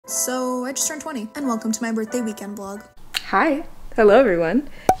So I just turned 20, and welcome to my birthday weekend vlog. Hi. Hello everyone.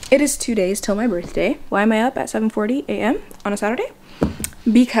 It is 2 days till my birthday. Why am I up at 7:40 a.m. on a Saturday?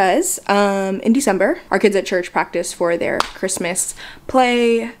 Because in December, our kids at church practice for their Christmas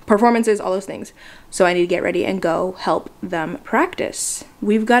play, performances, all those things. So I need to get ready and go help them practice.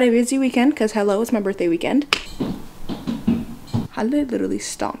 We've got a busy weekend because hello, it's my birthday weekend. Halle literally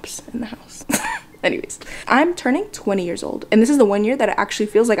stomps in the house. Anyways, I'm turning 20 years old, and this is the 1 year that it actually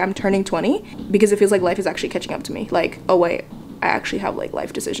feels like I'm turning 20 because it feels like life is actually catching up to me. Like, oh wait, I actually have like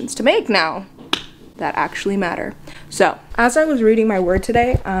life decisions to make now that actually matter. So as I was reading my word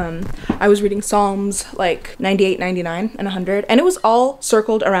today, I was reading Psalms like 98, 99, and 100, and it was all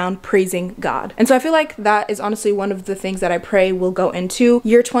circled around praising God. And so I feel like that is honestly one of the things that I pray will go into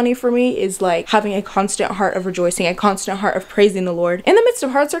year 20 for me, is like having a constant heart of rejoicing, a constant heart of praising the Lord in the midst of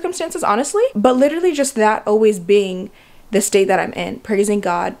hard circumstances, honestly, but literally just that always being the state that I'm in, praising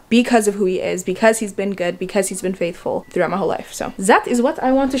God because of who he is, because he's been good, because he's been faithful throughout my whole life. So that is what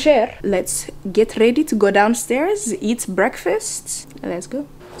I want to share. Let's get ready to go downstairs, eat breakfast. Let's go.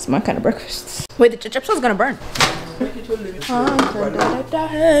 It's my kind of breakfast. Wait, the chips is gonna burn. Good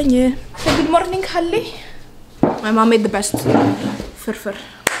morning, Halle. My mom made the best furfur.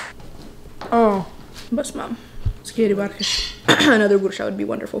 Oh, best mom. Scary barkish. Another gursha would be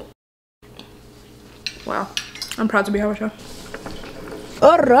wonderful. Wow. I'm proud to be Habasha.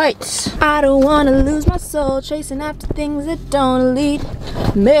 Alright. I don't wanna lose my soul chasing after things that don't lead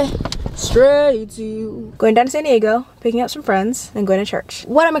me straight to you. Going down to San Diego, picking up some friends, and going to church.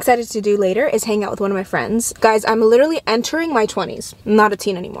 What I'm excited to do later is hang out with one of my friends. Guys, I'm literally entering my 20s. I'm not a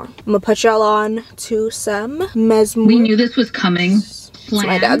teen anymore. I'm gonna put y'all on to some mesmer. We knew this was coming. It's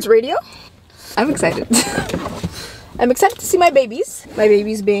my dad's radio. I'm excited. I'm excited to see my babies. My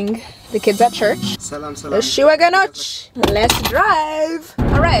babies being the kids at church. Salam, salam. Let's drive.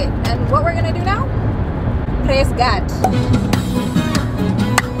 All right, and what we're gonna do now? Praise God.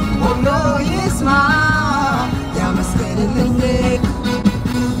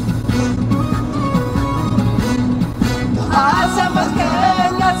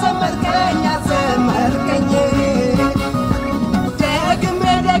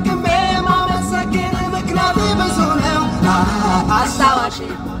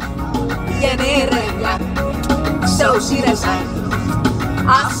 So she does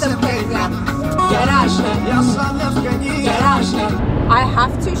I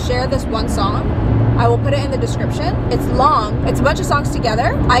have to share this one song. I will put it in the description. It's long. It's a bunch of songs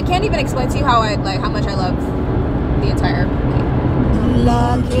together. I can't even explain to you how much I love the entire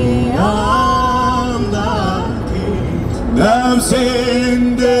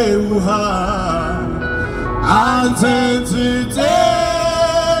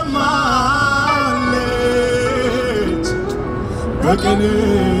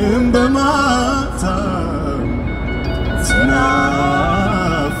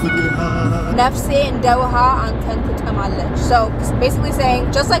So basically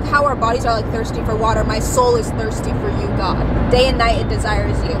saying, just like how our bodies are like thirsty for water, my soul is thirsty for you, God. Day and night it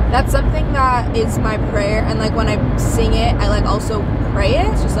desires you. That's something that is my prayer, and like when I sing it, I like also pray it.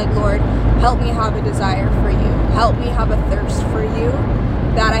 It's just like, Lord, help me have a desire for you. Help me have a thirst for you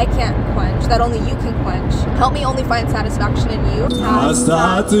that I can't quench, that only you can quench. Help me only find satisfaction in you.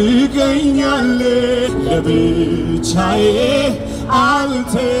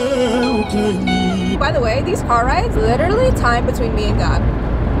 By the way, these car rides, literally time between me and God.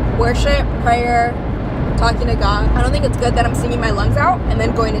 Worship, prayer, talking to God. I don't think it's good that I'm singing my lungs out and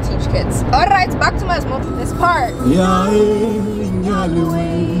then going to teach kids. Alright, back to Mesmo. This part. He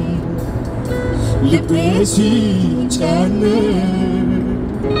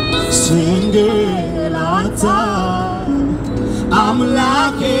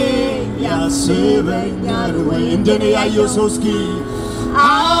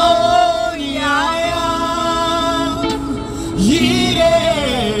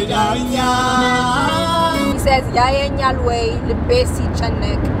says,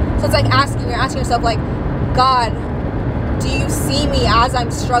 so it's like you're asking yourself, like, God, do you see me as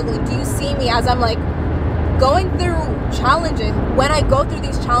I'm struggling? Do you see me as I'm like going through challenges? When I go through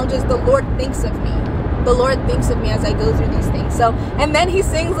these challenges, the Lord thinks of me. The Lord thinks of me as I go through these things. So, and then he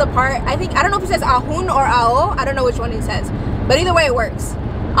sings the part, I don't know if he says ahun or ao, I don't know which one he says, but either way it works.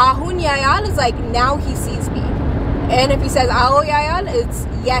 Ahun yayan is like, now he sees me. And if he says ao yayan, it's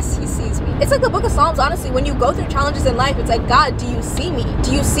yes, he sees me. It's like the book of Psalms, honestly. When you go through challenges in life, it's like, God, do you see me?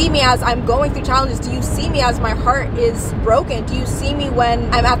 Do you see me as I'm going through challenges? Do you see me as my heart is broken? Do you see me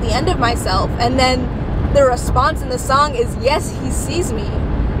when I'm at the end of myself? And then the response in the song is, yes, he sees me.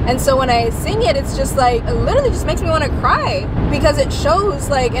 And so when I sing it, it's just like, it literally just makes me want to cry, because it shows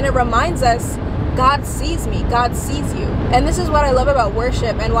like, and it reminds us, God sees me, God sees you. And this is what I love about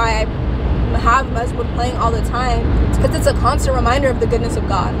worship, and why I have Mezmud playing all the time. It's because it's a constant reminder of the goodness of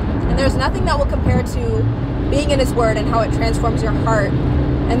God. And there's nothing that will compare to being in His Word and how it transforms your heart.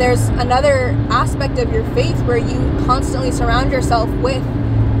 And there's another aspect of your faith where you constantly surround yourself with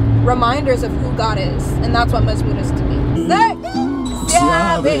reminders of who God is. And that's what Mezmud is to me.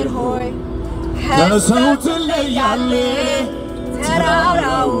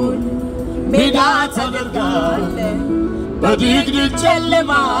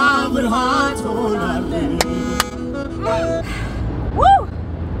 Woo!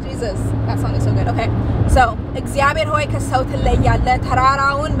 Jesus, that song is so good. Okay, so እግዚአብሔር ሆይ ከሰው ትለያለህ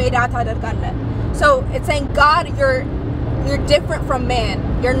ተራራውን ሜዳ ታደርጋለህ. So it's saying, God, you're different from man.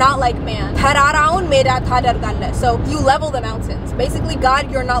 You're not like man. ተራራውን ሜዳ ታደርጋለህ. So you level the mountains. Basically, God,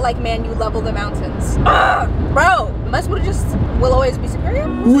 you're not like man. You level the mountains. Bro, Mezmud just will always be superior.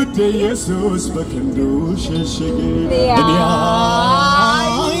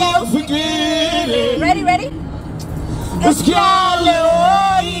 Ready, ready?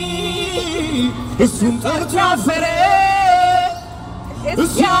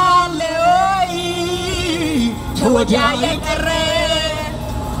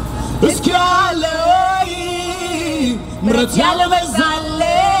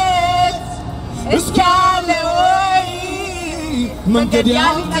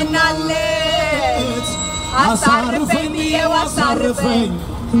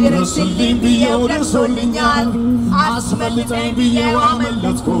 ይረስልኝ ብዬው ደርሶልኛል አስመልጠኝ ብዬው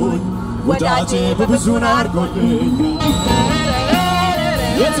አመለጥኩኝ ወዳጄ በብዙን አድርጎልኛል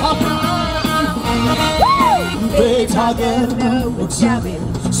ቤት ሀገር ነው እግዚአብሔር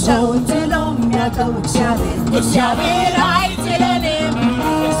ሰውን ጥሎ የሚያውቀው እግዚአብሔር አይጥለንም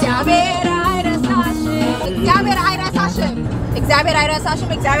እግዚአብሔር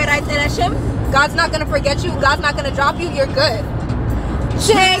አይረሳሽም እግዚአብሔር አይጥለሽም. God's not gonna forget you. God's not gonna drop you. You're good.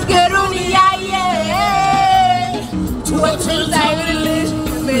 ችግሩን እያየ ትወቱን ሳይልልሽ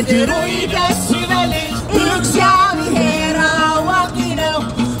ምድሩ ደስ ይበልሽ እግዚአብሔር አዋቂ ነው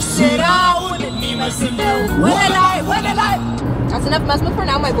ስራውን የሚመስል ነው ወደ ላይ. That's enough Mezmud for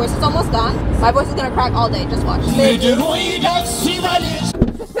now. My voice is almost gone. My voice is gonna crack all day. Just watch. ምድሩ ደስ ይበልሽ.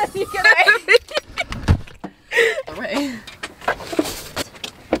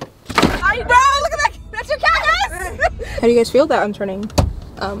 Look at that. That's your cat, guys. How do you guys feel that I'm turning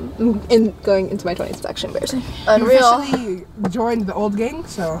going into my 20s? It's actually embarrassing. Unreal. You officially joined the old gang,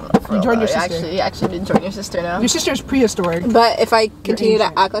 so you joined your sister. You actually did join your sister now. Your sister is prehistoric. But if I continue to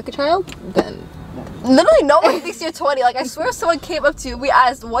act like a child, then literally no one thinks you're 20. Like I swear, someone came up to you. We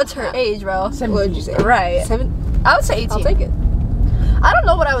asked, "What's her age, bro?" What did you say? Right. 7? I would say 18. I'll take it. I don't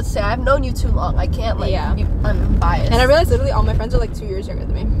know what I would say. I've known you too long. I can't be unbiased. And I realized literally all my friends are like 2 years younger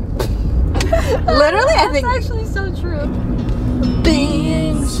than me. Literally, I think. That's actually so true.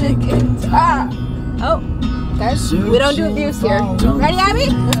 Being sick and tired. Oh, guys, we don't do abuse here. Ready, Abby?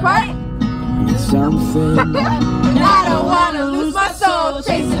 This part? I don't wanna lose my soul,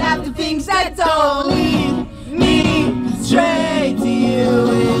 chasing after things that don't lead me straight to you.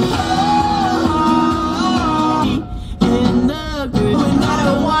 I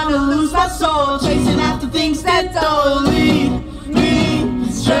don't wanna lose my soul, chasing after things that don't lead me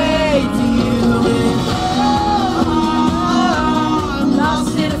straight to you.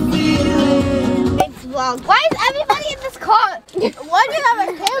 Why is everybody in this car? Why do you have a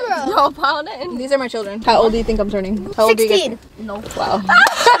camera? No, pound it. These are my children. How old do you think I'm turning? How old 16. Do you guys? No. Wow.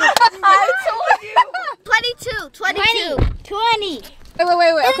 I told you. 22. 20.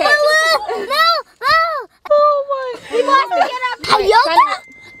 Wait. Okay. No. Oh my. We have to get up. Toyota.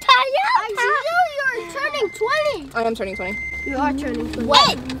 You're turning 20. I am turning 20. You are turning 20.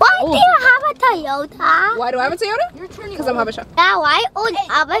 Wait, why do you have a Toyota? Why do I have a Toyota? You're turning. Because I'm Habesha. Now, why all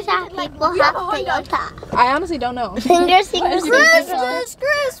Habesha people have Toyota? I honestly don't know. Fingers. Christmas.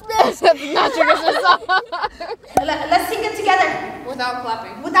 That's not your Christmas song. Let's sing it together. Without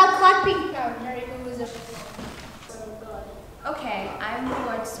clapping. Okay, I'm the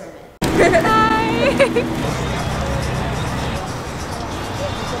Lord's servant. Hi.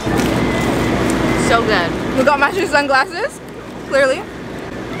 So good. We got matching sunglasses. Clearly.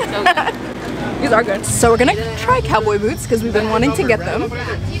 So good. These are good. So we're gonna try cowboy boots because we've been wanting to get them.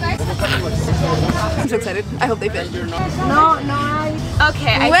 I'm so excited. I hope they fit. No.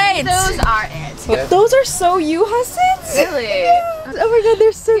 Okay, I think those are it. Those are so you, Hassans. Really? Oh my god,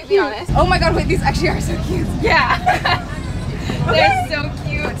 they're so cute. Be honest. Oh my god, wait, these actually are so cute. Yeah. They're so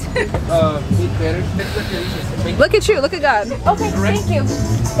cute. Look at you, look at God. Okay, thank you.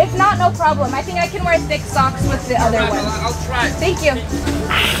 If not, no problem. I think I can wear thick socks with the other one. I'll try. Thank you.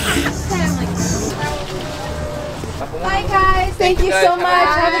 Bye guys. Thank you so much.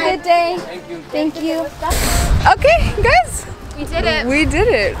 Have a good day. Thank you. Thank you. Okay, guys. We did it. We did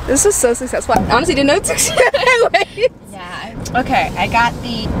it. This was so successful. I honestly didn't know it took so many. Yeah. Okay, I got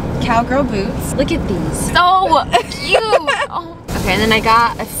the cowgirl boots. Look at these. So cute. Oh. Okay, and then I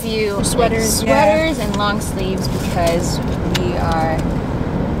got a few sweaters and long sleeves because we are,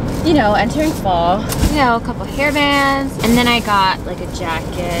 you know, entering fall. You know, a couple hairbands, and then I got like a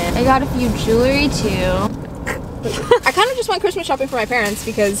jacket. I got a few jewelry too. I kind of just went Christmas shopping for my parents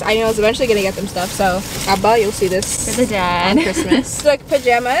because I knew I was eventually gonna get them stuff. So Abba, you'll see this For the dad. on Christmas. Like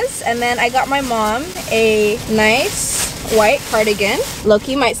pajamas, and then I got my mom a nice white cardigan.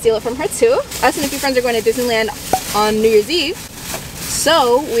 Loki might steal it from her too. Us and a few friends are going to Disneyland on New Year's Eve,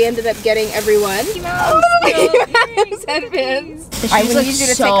 so we ended up getting everyone headbands. I need you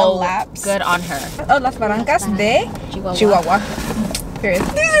to take a lapse. Good on her. Oh, Las Barrancas de Chihuahua. Period.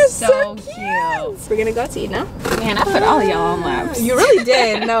 These are so cute. We're gonna go out to eat now. Man, I put all of y'all on laps. You really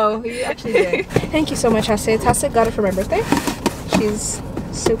did. No, you actually did. Thank you so much, Hase. Hase got it for my birthday. She's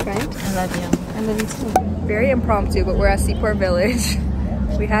so kind. I love you. I love you too. Very impromptu, but we're at Seaport Village.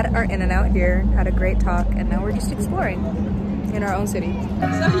 We had our in and out here, had a great talk, and now we're just exploring in our own city.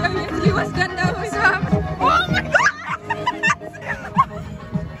 So you was gonna know who's from. Oh my god!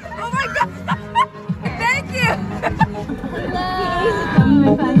 Oh my god! Thank you!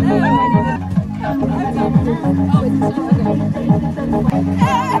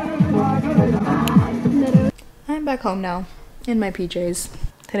 I'm back home now, in my PJs.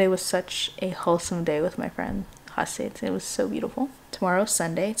 Today was such a wholesome day with my friend Hasit. It was so beautiful. Tomorrow's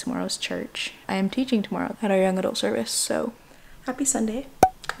Sunday, tomorrow's church. I am teaching tomorrow at our young adult service, so happy Sunday.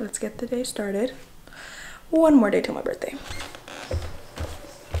 Let's get the day started. One more day till my birthday.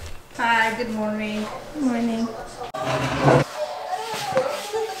 Hi, good morning. Good morning.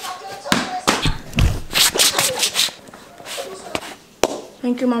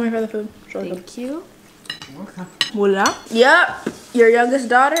 Thank you, Mommy, for the food. Thank you. Voila. Yep. Your youngest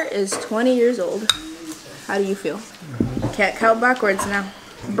daughter is 20 years old. How do you feel? Can't count backwards now.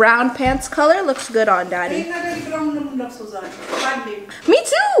 Brown pants color looks good on Daddy. Me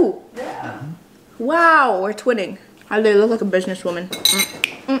too! Yeah. Wow, we're twinning. How do they look like a businesswoman?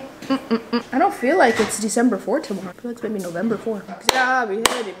 I don't feel like it's December 4 tomorrow. I feel like it's maybe November 4.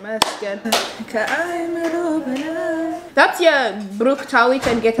 That's your brook tawit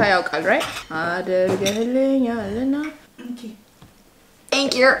and get ayokal, right?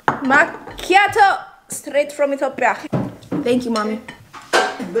 Thank you. Macchiato, straight from Ethiopia. Thank you, Mommy.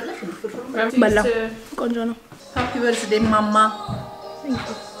 Happy birthday, Mama. Thank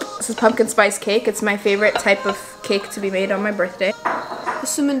you. This is pumpkin spice cake. It's my favorite type of cake to be made on my birthday.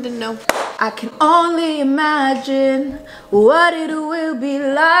 Assuming didn't know. I can only imagine what it will be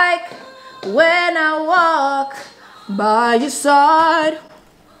like when I walk by your side.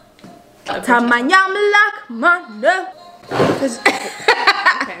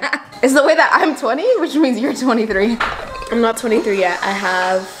 It's the way that I'm 20, which means you're 23. I'm not 23 yet. I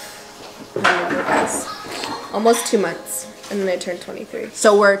have almost 2 months, and then I turned 23.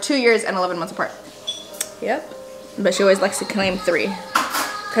 So we're 2 years and 11 months apart. Yep. But she always likes to claim 3.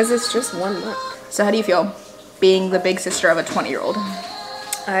 Because it's just 1 month. So how do you feel being the big sister of a 20-year-old?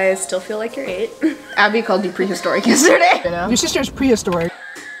 I still feel like you're 8. Abby called you prehistoric yesterday. Your sister's prehistoric.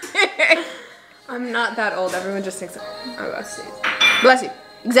 I'm not that old. Everyone just thinks, oh, bless you. Bless you.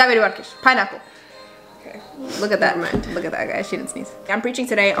 Xavier Warkish. Pineapple. Okay. Look at that. Never mind. Look at that, guys. She didn't sneeze. I'm preaching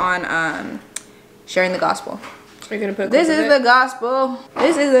today on sharing the gospel. Are you going to put This is the gospel.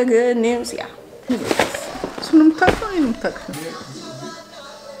 This is the good news. Yeah.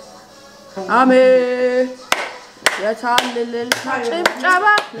 Amen.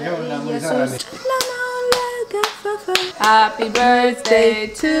 Happy birthday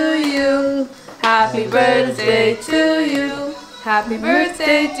to you. Happy birthday to you. Happy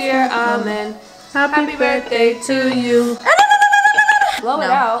birthday, dear Amen. Happy birthday to you. Blow it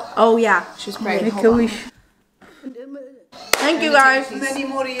out. Oh yeah, she's pregnant. Make a wish. Thank you guys. Many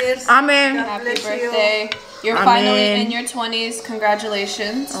more years. Amen. Happy birthday. You're Amen. finally in your 20s.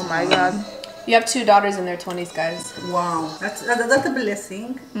 Congratulations. Oh my God. You have 2 daughters in their 20s, guys. Wow, that's a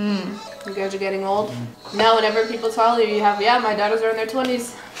blessing. You guys are getting old. Now, whenever people tell you, you have, yeah, my daughters are in their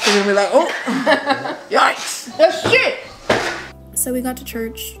 20s. You're gonna be like, oh, yikes, that's shit. So we got to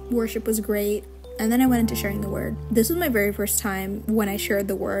church, worship was great, and then I went into sharing the word. This was my very first time when I shared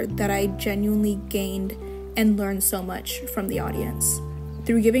the word that I genuinely gained and learned so much from the audience.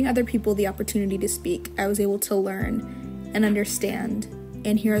 Through giving other people the opportunity to speak, I was able to learn and understand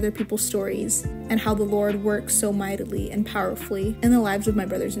and hear other people's stories and how the Lord works so mightily and powerfully in the lives of my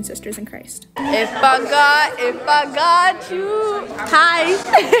brothers and sisters in Christ. If I got you. Hi.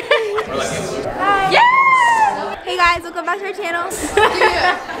 Hi. Yeah. Hey guys, welcome back to our channel.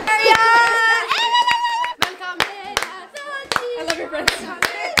 I love your friends.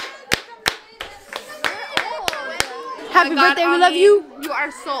 Happy birthday, we love you. You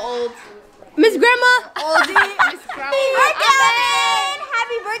are so old. Miss Grandma. Oldie. Miss Grandma.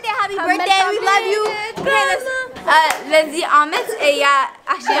 Happy birthday, we love you.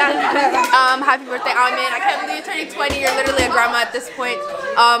 Happy birthday, Amin. I can't believe you're turning 20. You're literally a grandma at this point.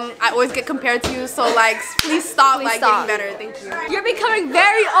 I always get compared to you, so like, please stop getting better. Thank you. You're becoming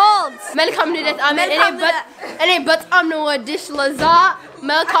very old. Welcome to this but I'm no dish laza.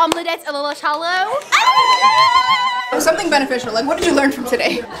 Welcome to this a little shallow. Something beneficial. Like, what did you learn from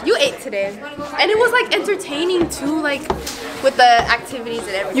today? You ate today, and it was like entertaining too, like with the activities and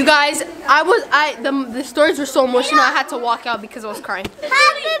everything. You guys, the stories were so emotional. I had to walk out because I was crying.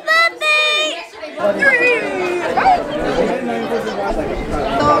 Happy birthday! The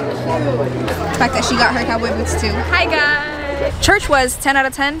fact that she got her cowboy boots too. Hi guys. Church was 10 out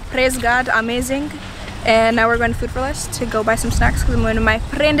of 10. Praise God, amazing. And now we're going to Food for Less to go buy some snacks because I'm going to my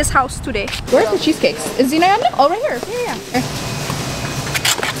friend's house today. Where's the cheesecakes? Is Zina on them? Oh, right here. Yeah.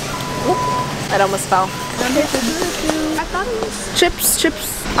 That almost fell. I thought it was chips.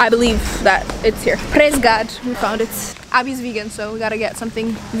 I believe that it's here. Praise God, we found it. Abby's vegan, so we gotta get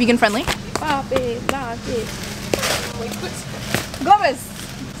something vegan friendly. Gomez.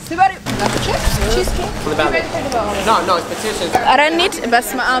 Got the chips, cheesecake. No, it's petitions. أرنيت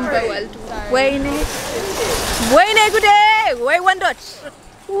بس ما أم بولد. وينك كده؟ وين one Dutch.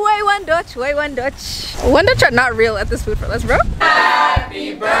 One Dutch are not real at this Food for Less, bro.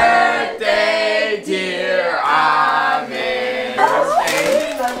 Happy birthday, dear Amin.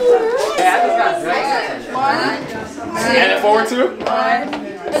 And it forward to?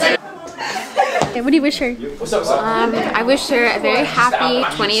 What do you wish her? What's up, son? I wish her a very happy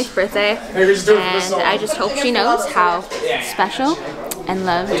 20th birthday, and I just hope she knows how special and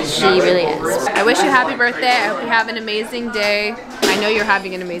loved she really is. I wish you a happy birthday. I hope you have an amazing day. I know you're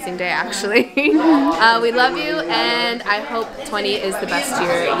having an amazing day, actually. We love you, and I hope 20 is the best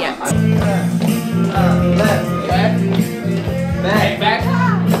year yet. Back.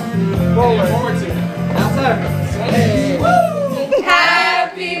 Forward to. Outside.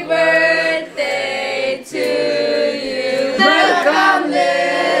 Happy birthday to you. Welcome,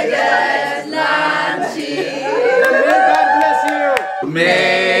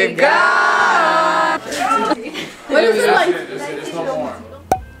 May God. What is it like? It's no more.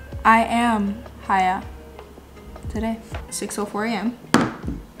 I am Haya today, 6:04 a.m.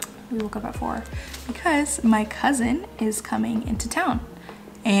 We woke up at 4 because my cousin is coming into town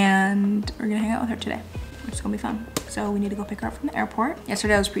and we're gonna hang out with her today, which is gonna be fun. So we need to go pick her up from the airport.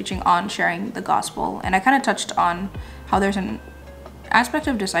 Yesterday I was preaching on sharing the gospel, and I kind of touched on how there's an aspect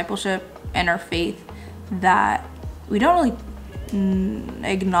of discipleship and our faith that we don't really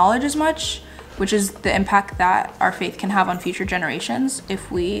acknowledge as much, which is the impact that our faith can have on future generations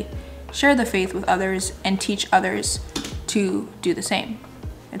if we share the faith with others and teach others to do the same.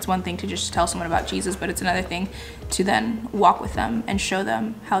 It's one thing to just tell someone about Jesus, but it's another thing to then walk with them and show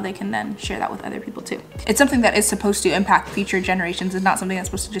them how they can then share that with other people too. It's something that is supposed to impact future generations. It's not something that's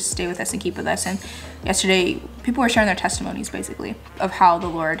supposed to just stay with us and keep with us. And yesterday, people were sharing their testimonies basically of how the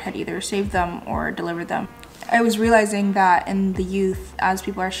Lord had either saved them or delivered them. I was realizing that in the youth, as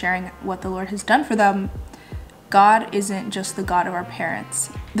people are sharing what the Lord has done for them, God isn't just the God of our parents.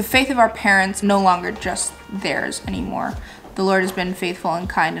 The faith of our parents no longer just theirs anymore. The Lord has been faithful and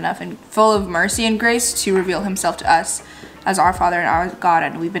kind enough and full of mercy and grace to reveal himself to us as our Father and our God,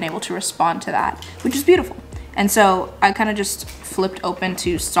 and we've been able to respond to that, which is beautiful. And so I kind of just flipped open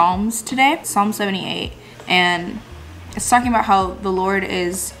to Psalms today, Psalm 78, and it's talking about how the Lord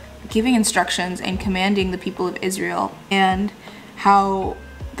is giving instructions and commanding the people of Israel, and how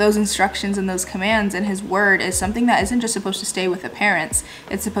those instructions and those commands and his word is something that isn't just supposed to stay with the parents,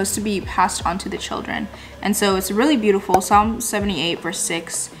 it's supposed to be passed on to the children. And so it's really beautiful. Psalm 78 verse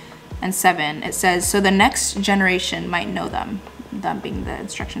 6 and 7, it says, so the next generation might know them being the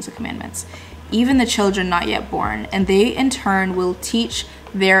instructions and commandments, even the children not yet born, and they in turn will teach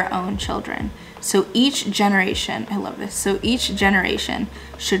their own children. So each generation, I love this, so each generation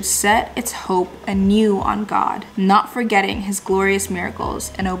should set its hope anew on God, not forgetting his glorious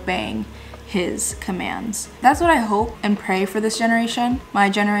miracles and obeying his commands. That's what I hope and pray for this generation, my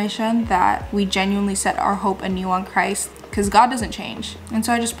generation, that we genuinely set our hope anew on Christ because God doesn't change. And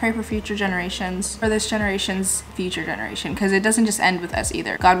so I just pray for future generations, for this generation's future generation, because it doesn't just end with us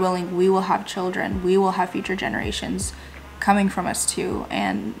either. God willing, we will have children, we will have future generations coming from us too,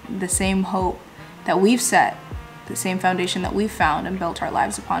 and the same hope that we've set, the same foundation that we've found and built our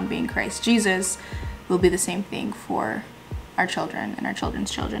lives upon, being Christ Jesus, will be the same thing for our children and our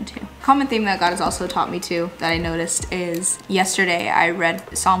children's children too. Common theme that God has also taught me too, that I noticed, is yesterday I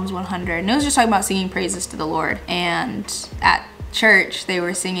read Psalms 100, and it was just talking about singing praises to the Lord. And at church they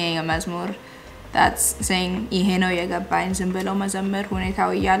were singing a mezmur that's saying something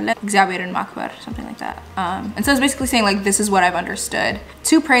like that. And so it's basically saying like, this is what I've understood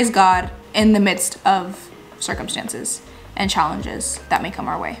to praise God in the midst of circumstances and challenges that may come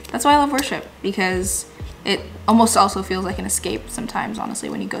our way. That's why I love worship, because it almost also feels like an escape sometimes,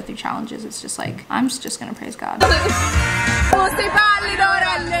 honestly, when you go through challenges. It's just like, I'm just gonna praise God.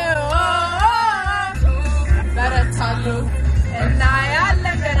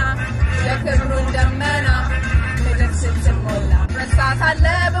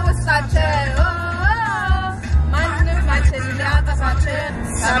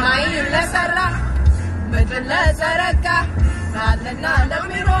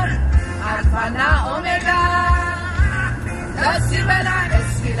 Alpha Omega, let's see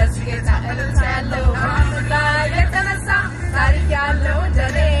let's get a little hello, get a sound, Tarialo,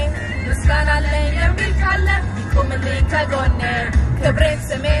 Dane, the sun, I lay and we call it, come and link a gun, the brain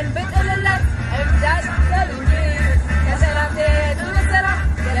cement, but a lot, and that's the way, yes, and I'm there to the setup,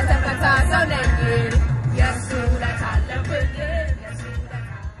 get a patas on it, yes, so that's all of it.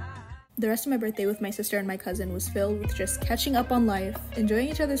 The rest of my birthday with my sister and my cousin was filled with just catching up on life, enjoying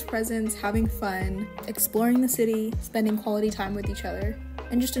each other's presents, having fun, exploring the city, spending quality time with each other,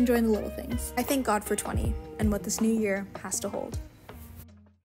 and just enjoying the little things. I thank God for 20 and what this new year has to hold.